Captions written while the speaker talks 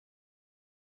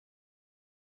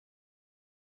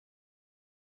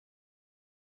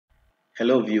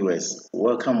Hello viewers,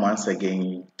 welcome once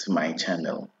again to my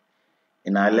channel.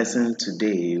 In our lesson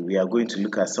today, we are going to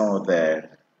look at some of the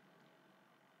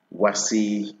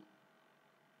Wassce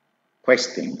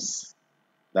questions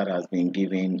that has been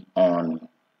given on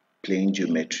plane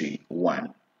geometry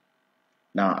 1.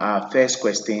 Now our first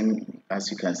question,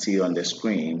 as you can see on the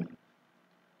screen,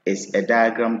 is a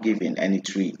diagram given and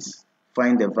it reads,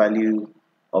 find the value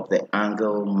of the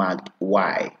angle marked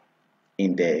Y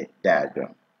in the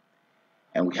diagram.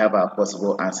 And we have our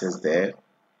possible answers there,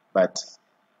 but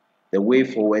the way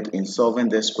forward in solving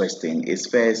this question is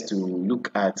first to look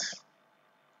at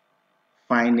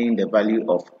finding the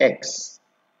value of x.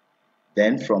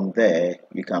 Then from there,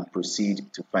 you can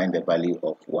proceed to find the value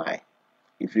of y.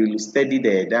 If you study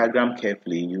the diagram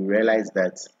carefully, you realize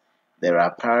that there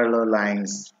are parallel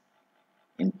lines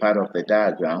in part of the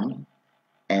diagram,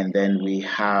 and then we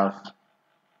have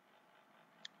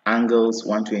angles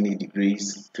 120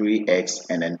 degrees,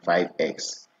 3x, and then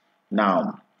 5x.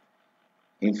 Now,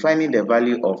 in finding the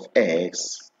value of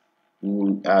x,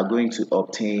 we are going to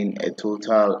obtain a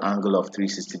total angle of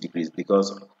 360 degrees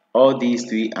because all these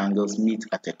three angles meet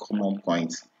at a common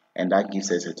point, and that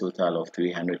gives us a total of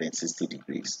 360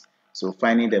 degrees. So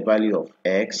finding the value of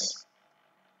x,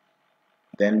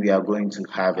 then we are going to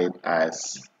have it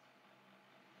as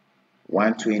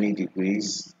 120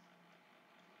 degrees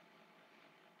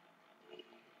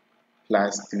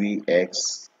plus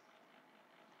 3x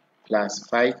plus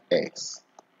 5x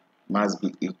must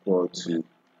be equal to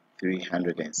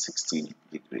 360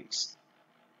 degrees.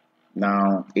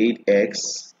 Now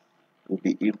 8x will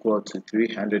be equal to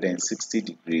 360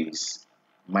 degrees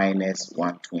minus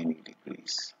 120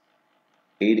 degrees.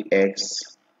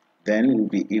 8x then will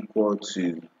be equal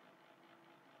to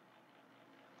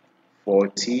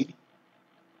 40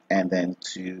 and then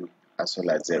 2 as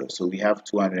well as 0. So we have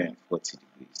 240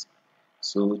 degrees.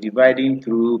 So dividing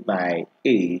through by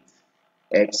 8,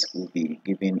 x will be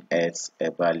giving us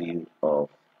a value of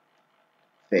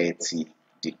 30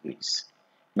 degrees.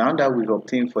 Now that we've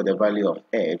obtained for the value of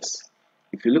x,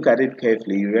 if you look at it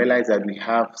carefully, you realize that we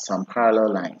have some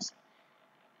parallel lines.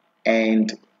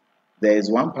 And there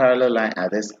is one parallel line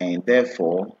at this end,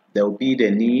 therefore, there will be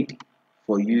the need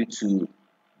for you to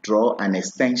draw an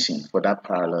extension for that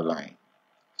parallel line.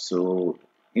 So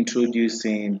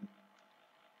introducing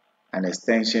an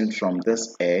extension from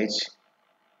this edge,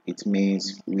 it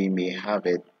means we may have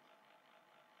it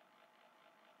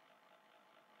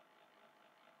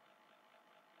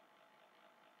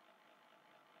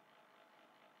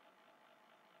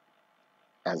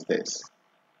as this.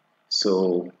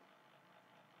 So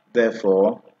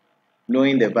therefore,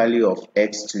 knowing the value of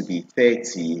x to be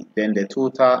 30, then the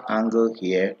total angle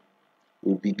here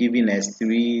will be giving us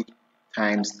 3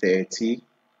 times 30,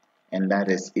 and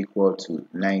that is equal to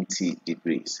 90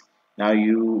 degrees. Now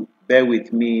you bear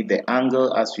with me, the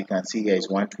angle as you can see here is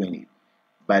 120,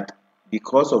 but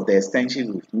because of the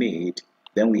extension we've made,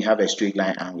 then we have a straight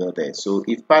line angle there. So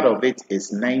if part of it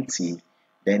is 90,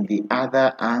 then the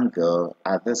other angle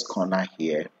at this corner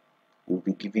here will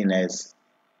be giving us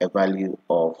a value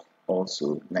of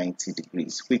also 90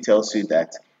 degrees, which tells you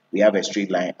that we have a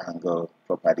straight line angle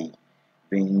property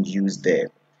being used there.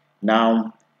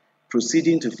 Now,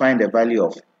 proceeding to find the value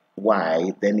of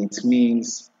y, then it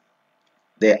means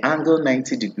the angle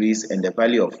 90 degrees and the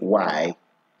value of y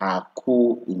are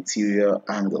co-interior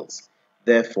angles.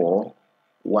 Therefore,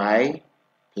 y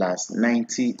plus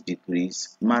 90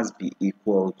 degrees must be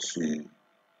equal to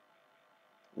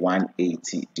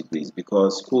 180 degrees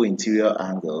because co-interior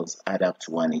angles add up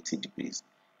to 180 degrees.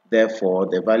 Therefore,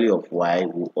 the value of y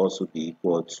will also be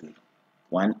equal to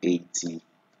 180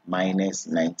 minus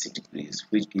 90 degrees,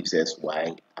 which gives us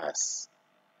y as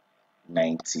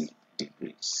 90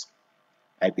 degrees.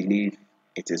 I believe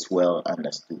it is well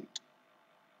understood.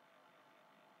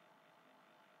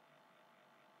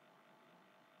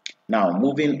 Now,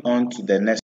 moving on to the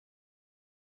next